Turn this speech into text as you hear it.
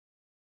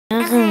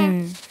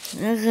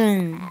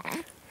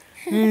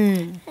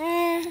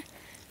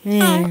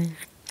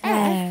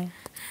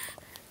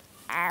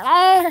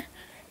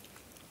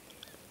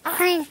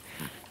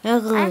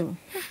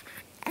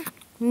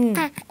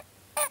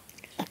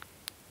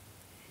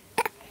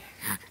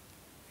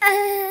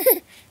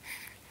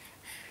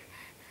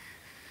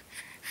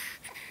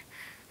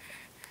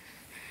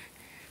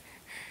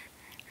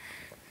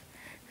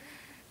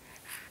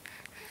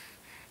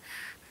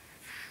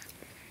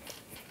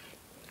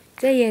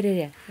За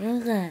ярараа.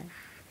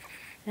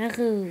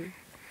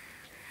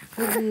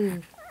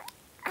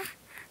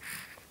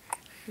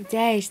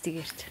 За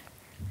ирдэг.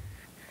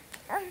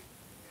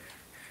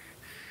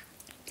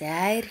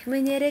 За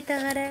эрхмэн яриад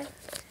байгаарай.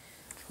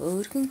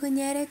 Хөөрхөн хүн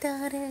яриад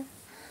байгаарай.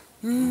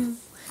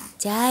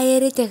 За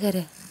яриад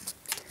байгаарай.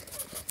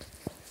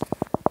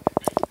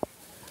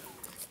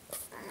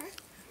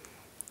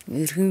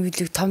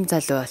 Эрхэмбэлэг том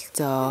залуу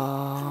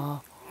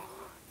болцоо.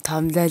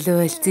 Том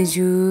залуу болсон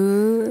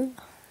шүү.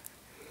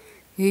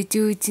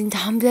 Эдүүжин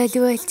том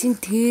залуу болсон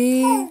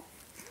тий.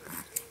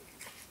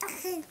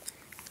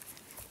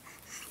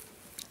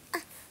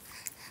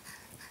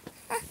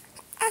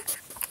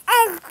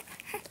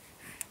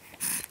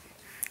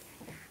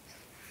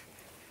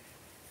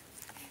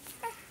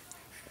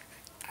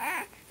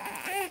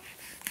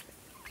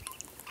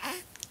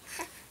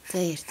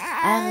 Зээрт.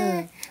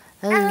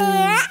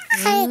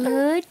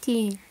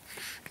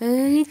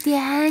 Өөти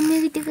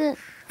хаанагдаг.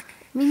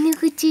 Миний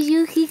хүч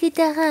юу хийгээд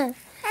байгаа?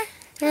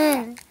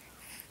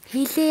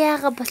 Хилээ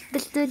яага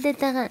болтолдуулаад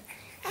байгаа.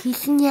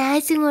 Хил нь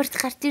яасан урд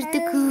гарч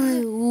ирдэг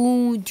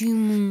хөө.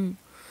 Тийм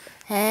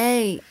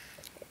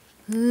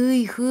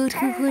үү.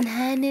 Хөөрхөн хүн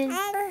хаана?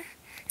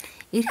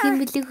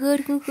 Эрхэмбэлэг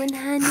хөөрхөн хүн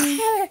хаана?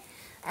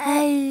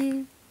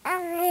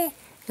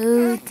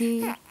 Өөти.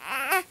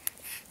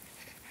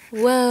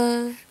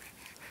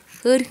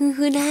 Хөөрхөн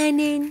хүн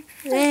хаана?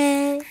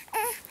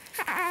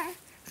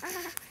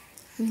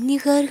 Миний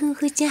хөөрхөн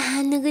хүн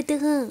хаана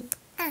гэдэг юм?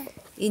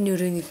 Энэ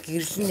өрөөний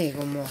гэрлэн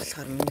айгу муу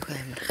болохоор миний хөө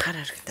амар хар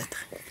харагдаад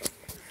байгаа.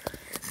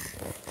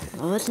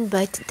 Уул нь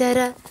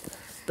бодитоороо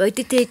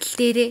бодит байдал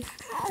дээрээ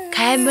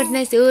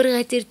камернаас өөр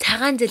газар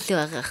цагаан зөл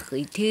байгаа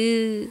хгүй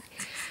тий.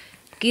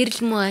 Гэрэл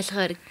муу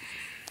болохоор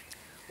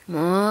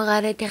муу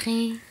гараад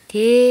яхин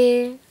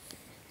тий.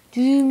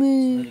 Тийм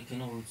үү.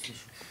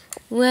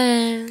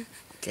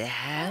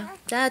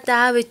 За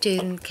даавч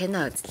ер нь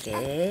кино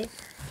үзлээ.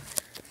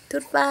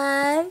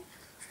 Турбай.